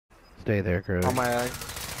Stay there, Curly. On my eye.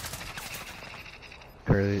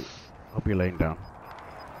 Curly, hope you're laying down.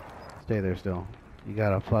 Stay there still. You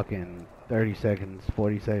got a fucking 30 seconds,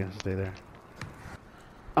 40 seconds to stay there.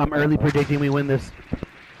 I'm early predicting we win this.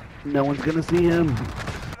 No one's gonna see him.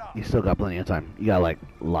 You still got plenty of time. You got like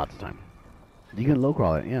lots of time. You can low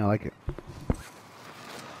crawl it. Yeah, I like it.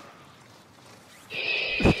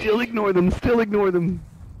 Still ignore them. Still ignore them.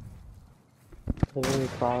 Literally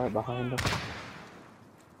crawl right behind them.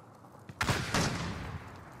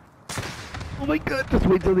 Oh my god! Just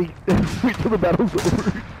wait till the wait till the battle's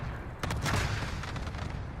over.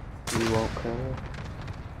 You won't crawl.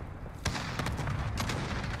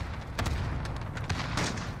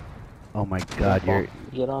 Oh my god! You're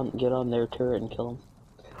get on their turret and kill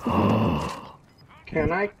them.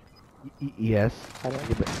 Can I? Yes.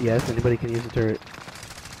 Yes. Anybody can use the turret.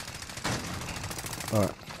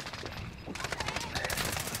 Alright.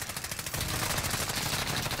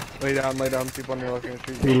 Lay down, people on your left hand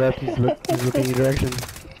shoot. To your left, he's looking your direction.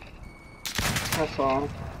 I saw him.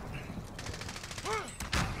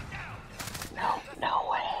 No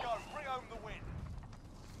way.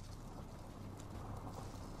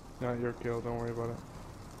 Not your kill, don't worry about it.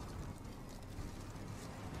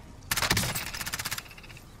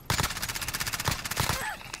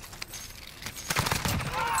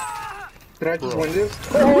 Did I just win this?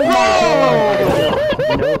 Oh!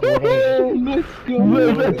 Let's go! What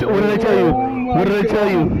did I tell you? What did I tell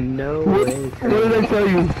you? No way. What did I tell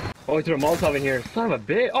you? Oh, he threw a Molotov in here. Son of a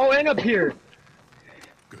bitch. Oh, and up here.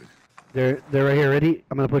 They're right here. Ready?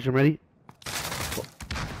 I'm gonna push him. Ready?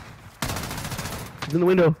 He's in the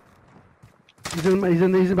window. He's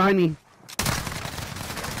behind me.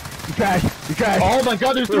 You trash. You trash. Oh my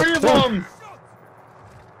god, there's 3 of them.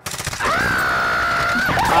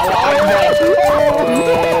 Oh my god!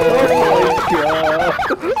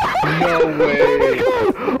 No way!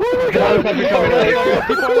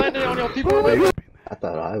 People are landing on you. People are landing. I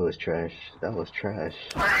thought I was trash. That was trash.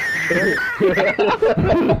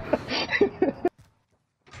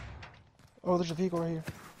 Oh, there's a vehicle right here.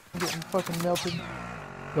 I'm getting fucking melted.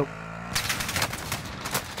 Nope.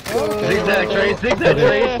 Zigzag trace, zigzag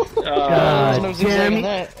trace. God no damn zigzagging it.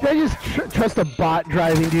 that. I just trust a bot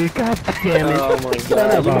driving, dude. God damn it. Oh my Son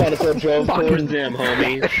god, of you a might as well drove fucking- towards them,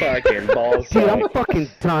 homie. Fucking balls. Dude, I'm fucking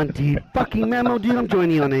done, dude. Fucking Memo, dude. I'm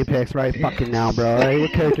joining you on Apex right fucking now, bro. Alright,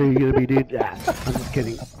 what character are you gonna be, dude? Ah, I'm just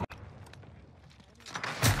kidding.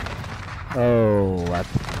 Oh, that's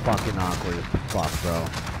fucking awkward as fuck, bro.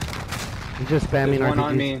 He's just spamming There's one RPGs.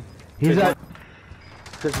 on me. He's at.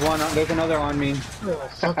 There's one on, there's another on me.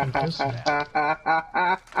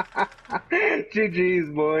 GG's,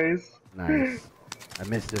 boys. Nice. I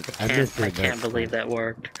missed it. I can't believe that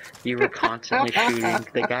worked. You were constantly shooting.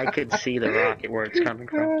 The guy could see the rocket where it's coming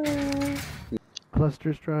from.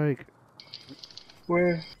 Cluster strike.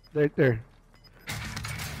 Where? Right there.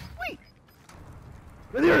 Right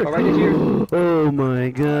there. Oh, right here. Oh my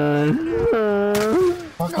god.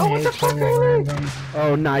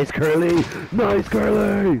 Oh, nice, Curly. Nice,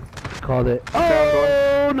 Curly. Called it.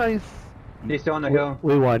 Oh, nice. He's still on the hill.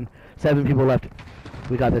 We won. 7 people left.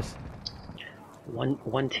 We got this.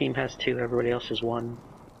 One team has 2, everybody else has 1.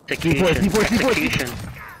 C4. Execution.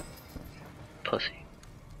 Pussy.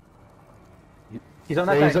 He's on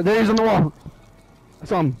that side. There he is on the wall. I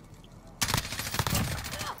saw him.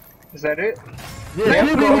 Is that it? Yeah,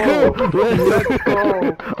 Let's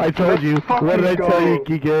go! I told you. What did I tell you,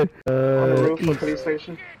 Kike? On the roof of the police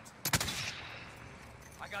station.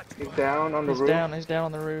 He's down on the roof. He's down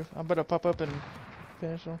on the roof. I better pop up and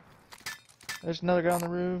finish him. There's another guy on the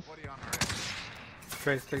roof.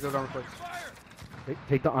 Trace, take those armor plates.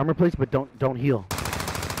 Take the armor plates, but don't heal.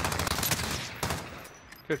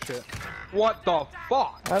 Good shit. What the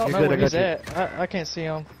fuck? I don't You're know good, where I he's got at. I can't see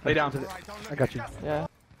him. Lay down. I got you. Yeah.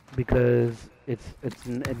 Because it's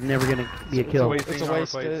never gonna be a kill. It's a It's a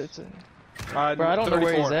waste. It's a... Uh, Bro, I don't know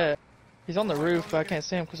where 34. he's at. He's on the roof, but I can't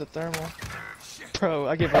see him because of thermal. Bro,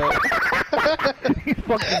 I give up. He's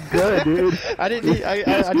fucking good, dude. I didn't.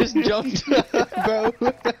 I just jumped, bro.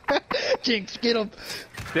 Jinx, get him.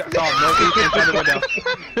 Yeah, northeast inside the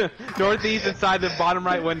window. Northeast inside the bottom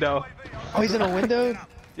right window. Oh, he's in a window.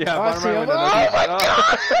 Yeah, Oh, I bottom see right him.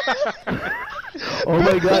 window. Oh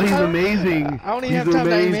my god, he's amazing. I don't even He's have time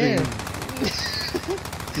to aim amazing.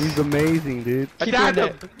 in. He's amazing, dude. Keep Attack doing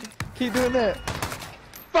him. that. Keep doing that.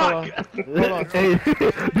 Fuck! Hold on. Hey,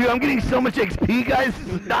 dude, I'm getting so much XP, guys.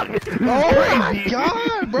 This is not this is Oh crazy. my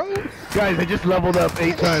god, bro. Guys, I just leveled up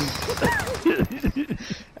 8 times.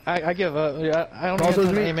 I give up. I don't Also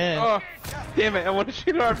even have me. to aim in. Oh, damn it, I want to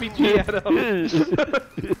shoot an RPG at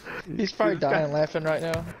him. He's probably dying laughing right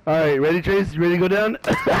now. Alright, ready, Trace? You ready to go down?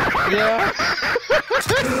 Yeah.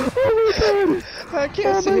 Oh my god! I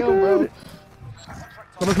can't see him, bro.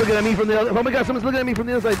 Someone's looking at me from the other. Oh my god, someone's looking at me from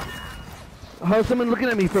the other side. How's someone looking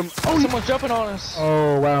at me from? Oh, Someone's jumping on us.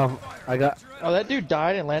 Oh wow, I got. Oh, that dude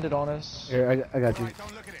died and landed on us. Here, I got you.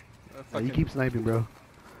 You keep sniping, bro.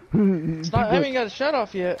 It's not, I haven't got a shot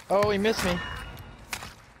off yet. Oh, he missed me.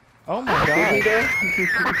 Oh my god.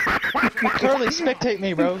 Curly, spectate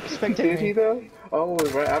me, bro. Spectate Did he me. though? Oh,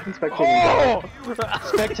 right. I've been spectating.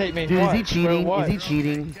 Spectate me. Dude, is he Watch, cheating? Bro, Is he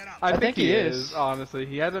cheating? I think he is. is, honestly.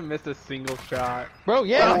 He hasn't missed a single shot. Bro,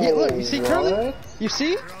 yeah. Oh, Look, you see Curly? what? You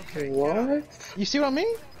see? What? You see what I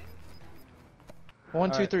mean? 1,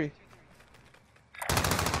 2, Alright. 3.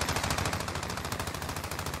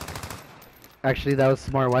 Actually, that was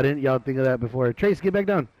smart. Why didn't y'all think of that before? Trace, get back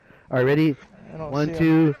down. Alright, ready? I don't 1, see him.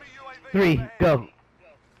 2, 3, go.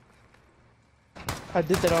 I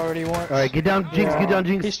did that already once. Alright, get down, Jinx. Get down,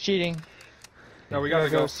 Jinx. He's cheating. No, we gotta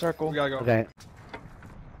go. Circle. We gotta go. Okay.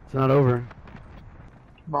 It's not over.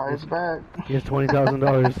 Buy his back. He has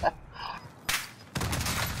 $20,000.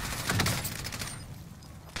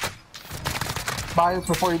 Buy us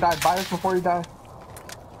before you die. Buy us before you die.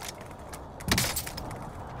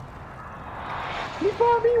 He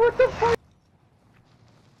bought me. What the fuck?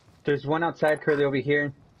 There's one outside, Curly, over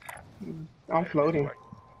here. I'm floating.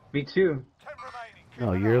 Me too.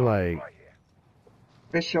 No, you're like.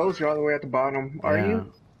 It shows you're all the way at the bottom. Are Yeah.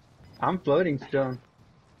 you? I'm floating still.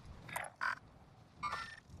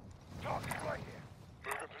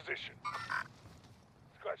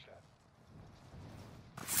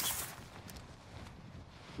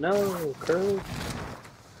 No, Curly.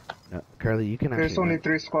 No, Curly, you can actually. There's only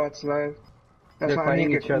 3 squads left. That's They're why I need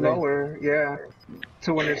fighting to each get other. lower. Yeah.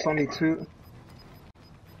 To when there's only 2.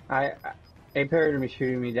 A pair of me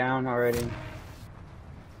shooting me down already.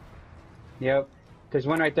 Yep. There's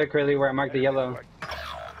one right there, Curly, where I marked the yellow.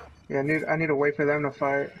 Yeah, I need to wait for them to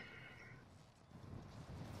fight.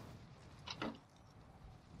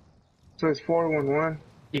 So it's 4-1-1.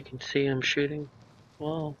 You can see him shooting.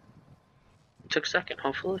 Well, it took a second,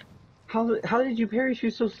 hopefully. How did you parry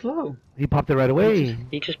shoot so slow? He popped it right away.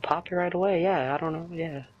 He just popped it right away. Yeah, I don't know.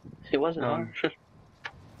 Yeah, it wasn't hard.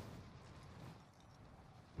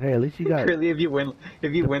 Hey, at least you got. Curly, if you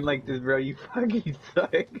win like this, bro, you fucking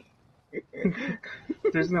suck.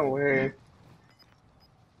 There's no way.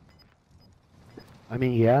 I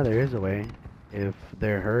mean, yeah, there is a way. If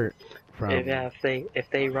they're hurt from. If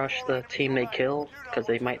they rush the team they kill, because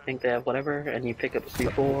they might think they have whatever, and you pick up a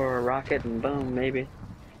C4 or a rocket, and boom, maybe.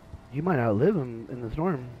 You might outlive him in the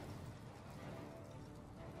storm.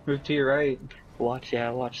 Move to your right. Watch your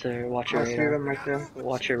I see radar. them right there.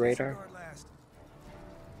 Watch your radar.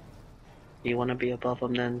 You want to be above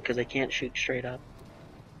them then, because they can't shoot straight up.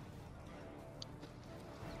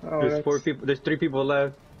 Oh, There's that's, 4 people. There's 3 people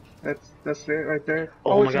left. that's it right there.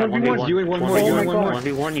 Oh, my it's god, 1v1. You and one more. You and one more.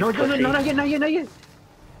 1v1, you No, pussy. not yet.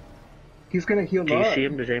 He's gonna heal Do you up. see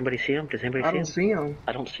him? Does anybody see him? Does anybody I see him? don't see him.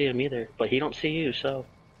 I don't see him either, but he don't see you, so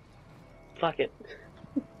fuck it.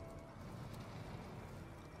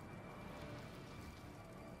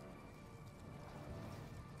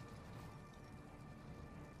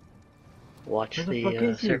 Watch Where the fuck the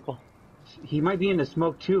is he? circle. He might be in the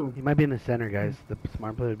smoke too. He might be in the center, guys. The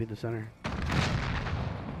smart player would be the center.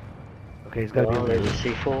 Okay, he's got to Oh, be in there's a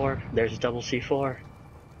the. C4. There's a double C4.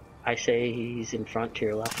 I say he's in front to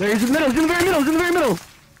your left. There, he's in the middle. He's in the very middle. He's in the very middle.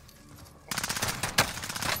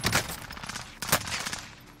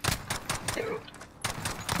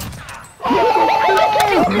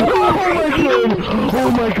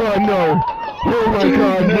 Oh my god, no! Oh my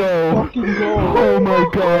god, no! Oh my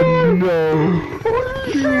god, no!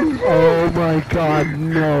 Oh my god,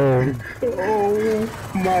 no!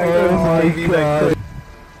 Oh my god!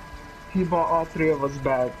 He bought all 3 of us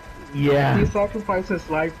back. He Yeah, sacrificed his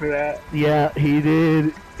life for that. yeah, he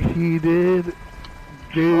did. He did.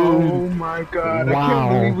 Oh Dude. my god, I Wow.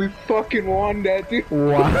 can't believe we fucking won that, dude.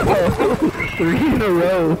 Wow. 3 in a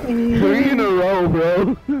row. 3 in a row,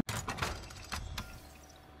 bro.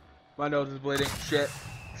 My nose is bleeding. Shit.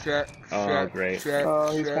 Oh, great. Shit.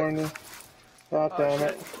 Oh, he's shit. horny. God damn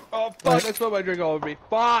it. Oh, fuck. I spilled my drink all over me.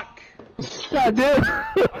 Fuck. God damn.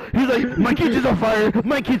 He's like, my kitchen's on fire.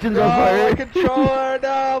 My kitchen's on Oh, my fire. controller.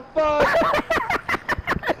 No, fuck.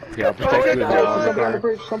 Yeah, I'll protect you with Somebody on the that.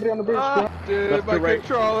 bridge, somebody on the bridge. Ah, dude, Left my to right.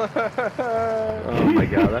 controller. Oh my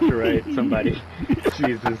god, that's right. Somebody.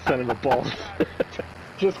 Jesus, son of a balls.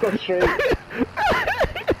 Just go straight.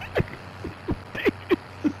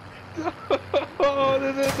 Oh,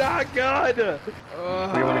 this is not good. Where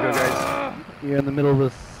you wanna go, guys? You're in the middle of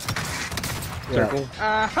this. Circle.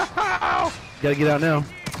 Ow! Gotta get out now.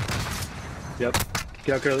 Yep.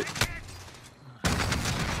 Get out, Curly.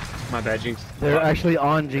 My bad, Jinx. They're actually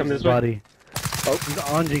on Come Jinx's this way. body. Oh. He's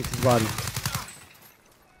on Jinx's body.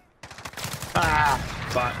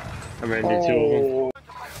 Bot. I ran into two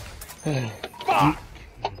of them. Fuck!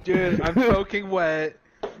 Dude, I'm soaking wet.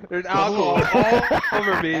 There's alcohol all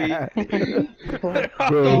over me.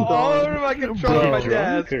 Bro. all over my controller, my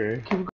desk. Drunker.